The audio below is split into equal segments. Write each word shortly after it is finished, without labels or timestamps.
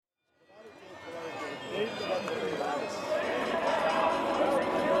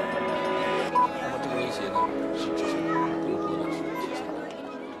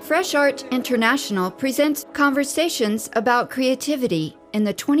Fresh Art International presents conversations about creativity in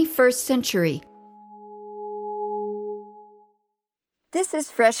the 21st century. This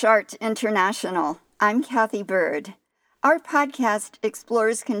is Fresh Art International. I'm Kathy Bird. Our podcast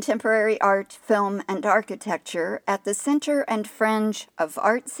explores contemporary art, film, and architecture at the center and fringe of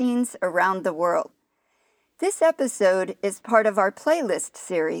art scenes around the world. This episode is part of our playlist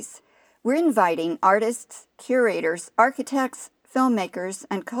series. We're inviting artists, curators, architects, filmmakers,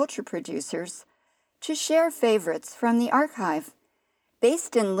 and culture producers to share favorites from the archive.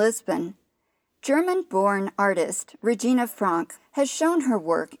 Based in Lisbon, German-born artist Regina Frank has shown her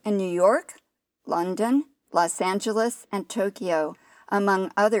work in New York, London, Los Angeles, and Tokyo,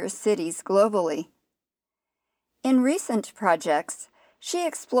 among other cities globally. In recent projects, she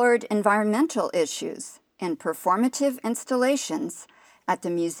explored environmental issues in performative installations at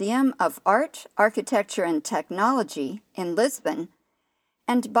the Museum of Art, Architecture, and Technology in Lisbon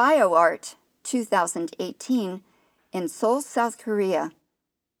and BioArt 2018 in Seoul, South Korea.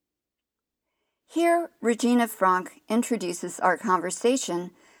 Here, Regina Frank introduces our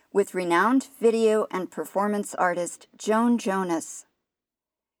conversation with renowned video and performance artist Joan Jonas.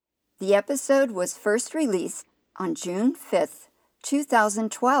 The episode was first released on June 5th,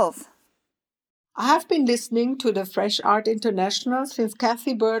 2012. I have been listening to the Fresh Art International since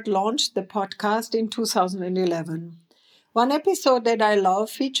Kathy Bird launched the podcast in 2011. One episode that I love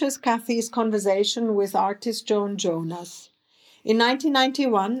features Kathy's conversation with artist Joan Jonas. In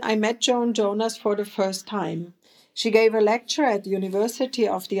 1991, I met Joan Jonas for the first time. She gave a lecture at the University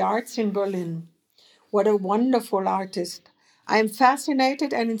of the Arts in Berlin. What a wonderful artist. I am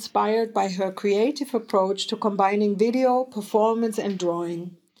fascinated and inspired by her creative approach to combining video, performance, and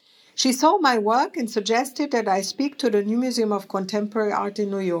drawing. She saw my work and suggested that I speak to the New Museum of Contemporary Art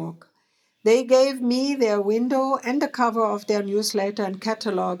in New York. They gave me their window and the cover of their newsletter and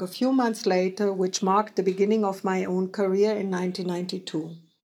catalog a few months later, which marked the beginning of my own career in 1992.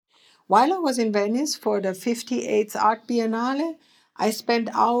 While I was in Venice for the 58th Art Biennale, I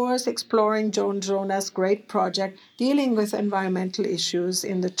spent hours exploring Joan Jonas' great project dealing with environmental issues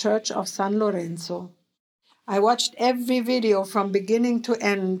in the Church of San Lorenzo. I watched every video from beginning to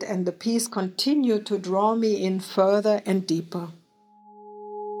end, and the piece continued to draw me in further and deeper.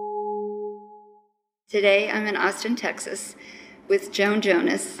 Today, I'm in Austin, Texas, with Joan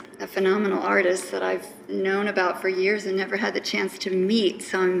Jonas, a phenomenal artist that I've known about for years and never had the chance to meet,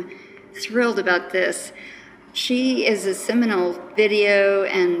 so I'm thrilled about this. She is a seminal video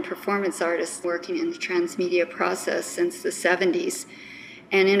and performance artist working in the transmedia process since the 70s.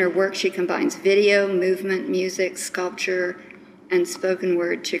 And in her work, she combines video, movement, music, sculpture, and spoken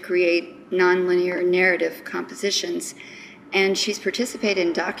word to create nonlinear narrative compositions. And she's participated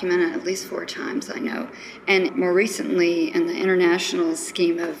and documented at least 4 times, I know. And more recently, in the international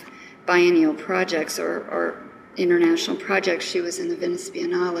scheme of biennial projects or international projects, she was in the Venice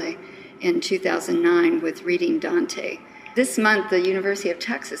Biennale in 2009 with Reading Dante. This month, the University of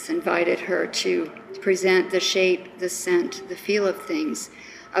Texas invited her to present The Shape, the Scent, the Feel of Things,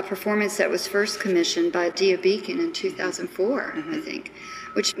 a performance that was first commissioned by Dia Beacon in 2004, I think,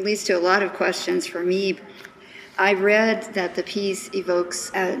 which leads to a lot of questions for me. I read that the piece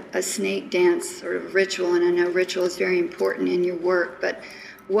evokes a snake dance sort of ritual, and I know ritual is very important in your work, but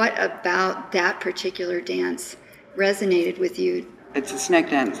what about that particular dance resonated with you? It's a snake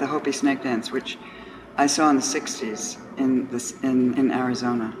dance, the Hopi snake dance, which I saw in the 60s in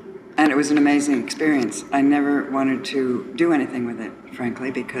Arizona. And it was an amazing experience. I never wanted to do anything with it,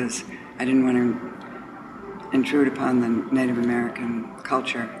 frankly, because I didn't want to intrude upon the Native American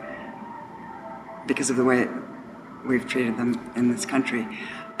culture because of the way we've treated them in this country.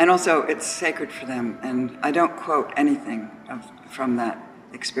 And also, it's sacred for them, and I don't quote anything from that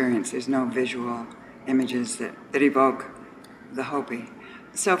experience. There's no visual images that evoke the Hopi.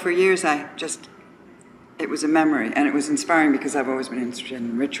 So for years, it was a memory, and it was inspiring because I've always been interested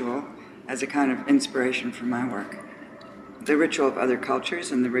in ritual as a kind of inspiration for my work. The ritual of other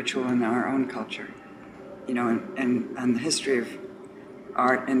cultures and the ritual in our own culture, and the history of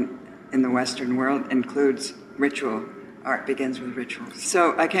art in the Western world includes ritual. Art begins with rituals.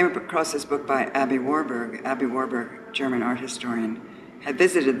 So I came across this book by Abby Warburg. Abby Warburg, German art historian, had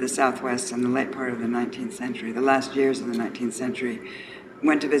visited the Southwest in the late part of the 19th century, the last years of the 19th century,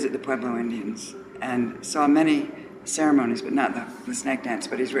 went to visit the Pueblo Indians, and saw many ceremonies, but not the snake dance,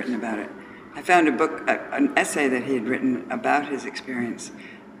 but he's written about it. I found an essay that he had written about his experience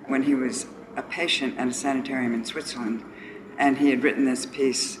when he was a patient at a sanitarium in Switzerland, and he had written this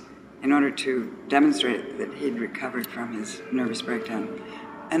piece in order to demonstrate that he'd recovered from his nervous breakdown.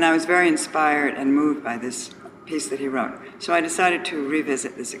 And I was very inspired and moved by this piece that he wrote. So I decided to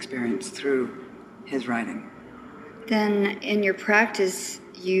revisit this experience through his writing. Then in your practice,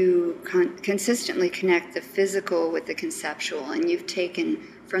 you consistently connect the physical with the conceptual, and you've taken,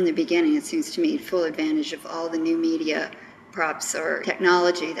 from the beginning, it seems to me, full advantage of all the new media props or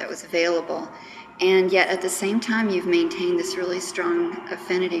technology that was available. And yet at the same time, you've maintained this really strong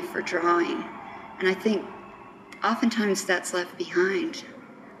affinity for drawing. And I think oftentimes that's left behind.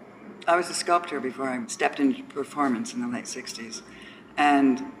 I was a sculptor before I stepped into performance in the late 60s.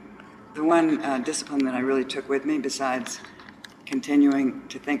 And the one discipline that I really took with me, besides continuing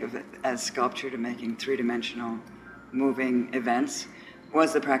to think of it as sculpture to making three-dimensional moving events,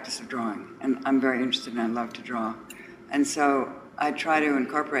 was the practice of drawing. And I'm very interested and I love to draw. And so I try to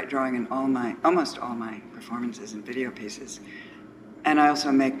incorporate drawing in almost all my performances and video pieces. And I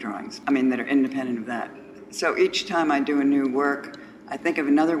also make drawings, that are independent of that. So each time I do a new work, I think of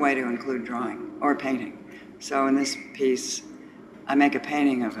another way to include drawing or painting. So in this piece, I make a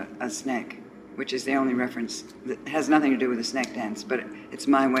painting of a snake, which is the only reference that has nothing to do with the snake dance, but it's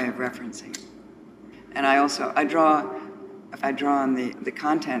my way of referencing. And I draw on the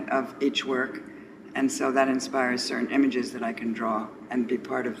content of each work, and so that inspires certain images that I can draw and be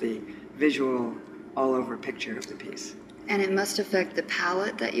part of the visual all-over picture of the piece. And it must affect the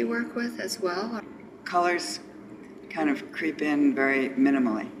palette that you work with as well? Colors kind of creep in very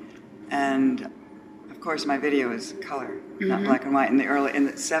minimally. And of course my video is color, not black and white. In the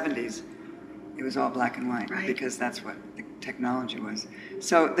 70s, it was all black and white, right, because that's what the technology was.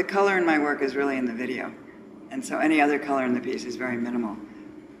 So the color in my work is really in the video. And so any other color in the piece is very minimal.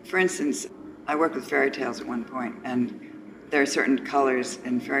 For instance, I worked with fairy tales at one point, and there are certain colors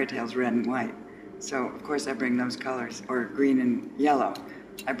in fairy tales, red and white. So of course I bring those colors, or green and yellow,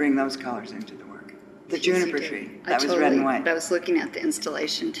 I bring those colors into the work. The juniper tree, that was red and white. I was looking at the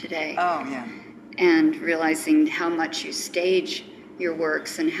installation today. Oh, yeah. And realizing how much you stage your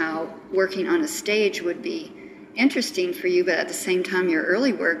works and how working on a stage would be interesting for you, but at the same time, your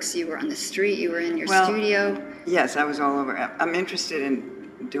early works, you were on the street, you were in your studio. Yes, I was all over. I'm interested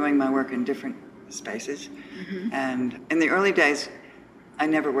in doing my work in different spaces. And in the early days, I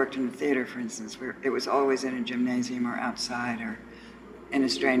never worked in a theater, for instance, where it was always in a gymnasium or outside or in a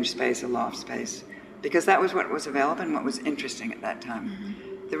strange space, a loft space, because that was what was available and what was interesting at that time.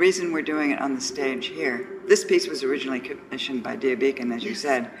 The reason we're doing it on the stage here, this piece was originally commissioned by Dia Beacon, as you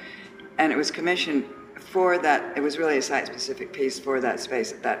said, and it was commissioned for that. It was really a site-specific piece for that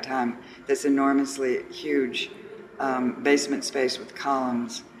space at that time. This enormously huge basement space with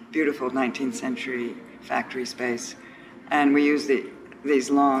columns, beautiful 19th century factory space, and we used these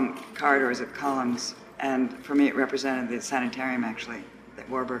long corridors of columns, and for me it represented the sanitarium actually that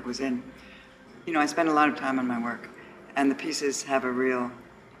Warburg was in. I spend a lot of time on my work, and the pieces have a real,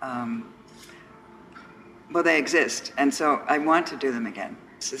 they exist, and so I want to do them again.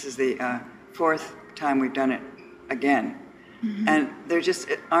 This is the fourth time we've done it again, and there just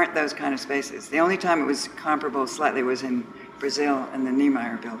aren't those kind of spaces. The only time it was comparable slightly was in Brazil in the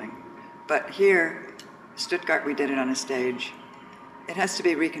Niemeyer building, but here, Stuttgart, we did it on a stage. It has to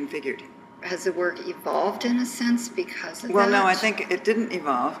be reconfigured. Has the work evolved in a sense because of that? Well, no, I think it didn't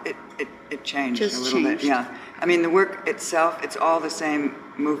evolve. It changed Just a little bit. Yeah. The work itself, it's all the same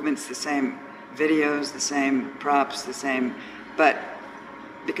movements, the same videos, the same props, the same, but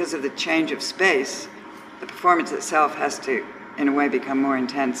because of the change of space, the performance itself has to, in a way, become more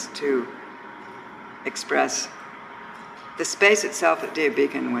intense to express. The space itself at Dia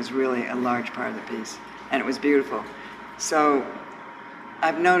Beacon was really a large part of the piece, and it was beautiful. So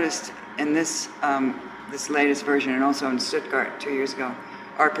I've noticed in this latest version, and also in Stuttgart 2 years ago,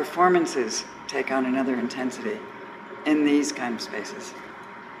 our performances take on another intensity in these kind of spaces.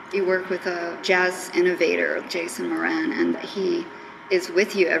 You work with a jazz innovator, Jason Moran, and he is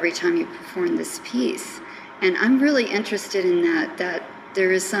with you every time you perform this piece. And I'm really interested in that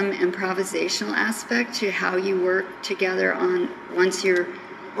there is some improvisational aspect to how you work together on once you're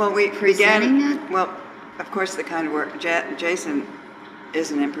presenting it. Well, of course, the kind of work, Jason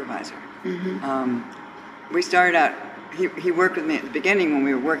is an improviser. We started out, he worked with me at the beginning when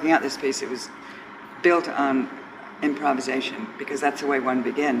we were working out this piece. It was built on improvisation, because that's the way one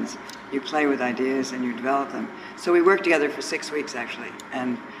begins. You play with ideas and you develop them. So we worked together for 6 weeks, actually,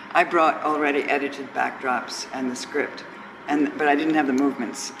 and I brought already edited backdrops and the script, but I didn't have the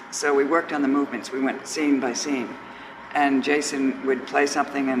movements. So we worked on the movements. We went scene by scene, and Jason would play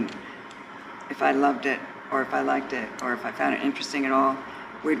something, and if I loved it, or if I liked it, or if I found it interesting at all,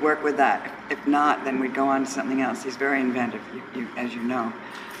 we'd work with that. If not, then we'd go on to something else. He's very inventive, as you know.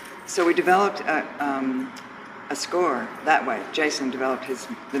 So we developed a score that way. Jason developed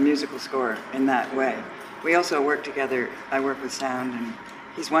the musical score in that way. We also work together. I work with sound, and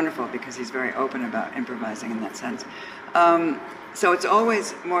he's wonderful because he's very open about improvising in that sense. So it's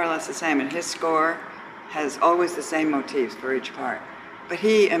always more or less the same, and his score has always the same motifs for each part. But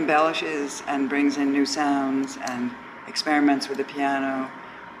he embellishes and brings in new sounds and experiments with the piano,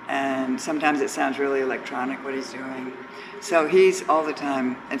 and sometimes it sounds really electronic what he's doing. So he's all the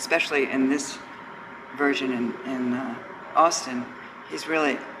time, especially in this version in Austin, he's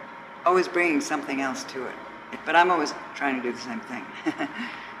really always bringing something else to it. But I'm always trying to do the same thing.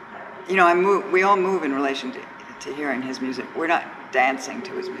 You know, we all move in relation to hearing his music. We're not dancing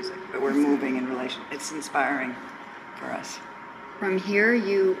to his music, but we're moving in relation. It's inspiring for us. From here,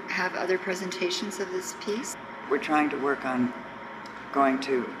 you have other presentations of this piece? We're trying to work on going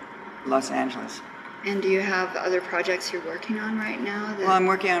to Los Angeles. And do you have other projects you're working on right now? Well, I'm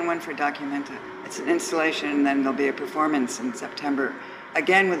working on one for Documenta. It's an installation, and then there'll be a performance in September,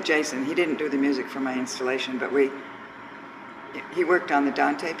 again with Jason. He didn't do the music for my installation, but he worked on the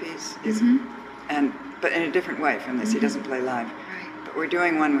Dante piece, but in a different way from this. He doesn't play live. Right. But we're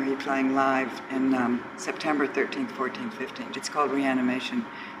doing one where he's playing live in September 13th, 14th, 15th. It's called Reanimation.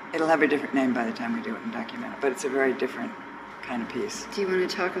 It'll have a different name by the time we do it in Documenta, but it's a very different kind of piece. Do you want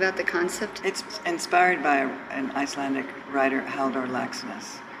to talk about the concept? It's inspired by an Icelandic writer, Halldór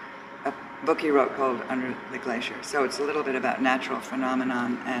Laxness, a book he wrote called Under the Glacier. So it's a little bit about natural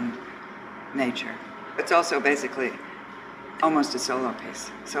phenomenon and nature. It's also basically almost a solo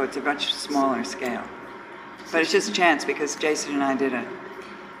piece, so it's a much smaller scale. But it's just chance because Jason and I did a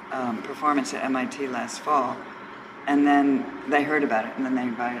performance at MIT last fall, and then they heard about it, and then they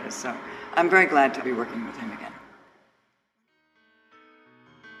invited us. So I'm very glad to be working with him again.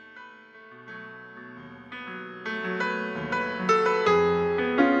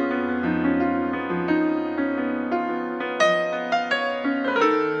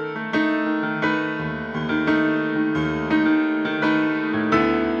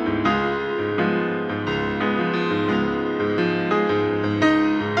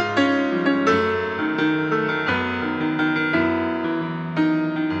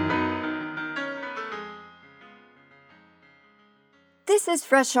 This is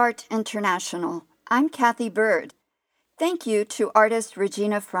Fresh Art International. I'm Kathy Bird. Thank you to artist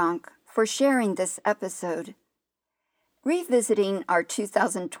Regina Frank for sharing this episode. Revisiting our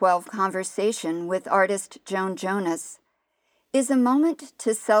 2012 conversation with artist Joan Jonas is a moment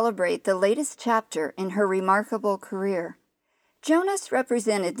to celebrate the latest chapter in her remarkable career. Jonas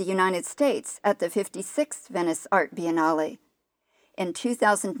represented the United States at the 56th Venice Art Biennale. In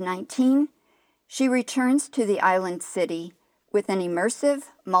 2019, she returns to the island city with an immersive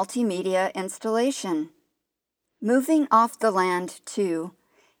multimedia installation. Moving Off the Land 2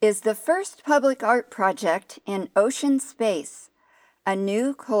 is the first public art project in Ocean Space, a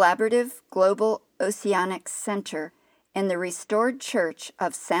new collaborative global oceanic center in the restored Church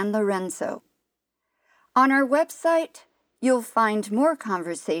of San Lorenzo. On our website, you'll find more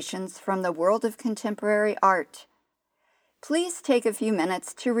conversations from the world of contemporary art. Please take a few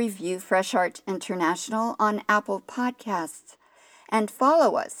minutes to review Fresh Art International on Apple Podcasts and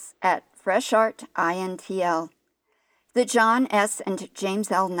follow us at Fresh Art INTL. The John S. and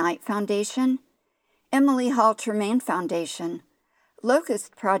James L. Knight Foundation, Emily Hall Tremaine Foundation,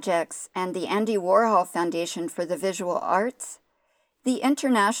 Locust Projects, and the Andy Warhol Foundation for the Visual Arts, the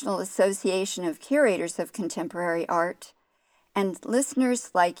International Association of Curators of Contemporary Art, and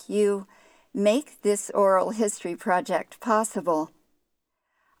listeners like you make this oral history project possible.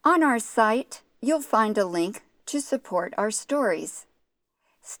 On our site, you'll find a link to support our stories.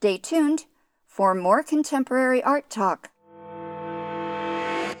 Stay tuned for more contemporary art talk.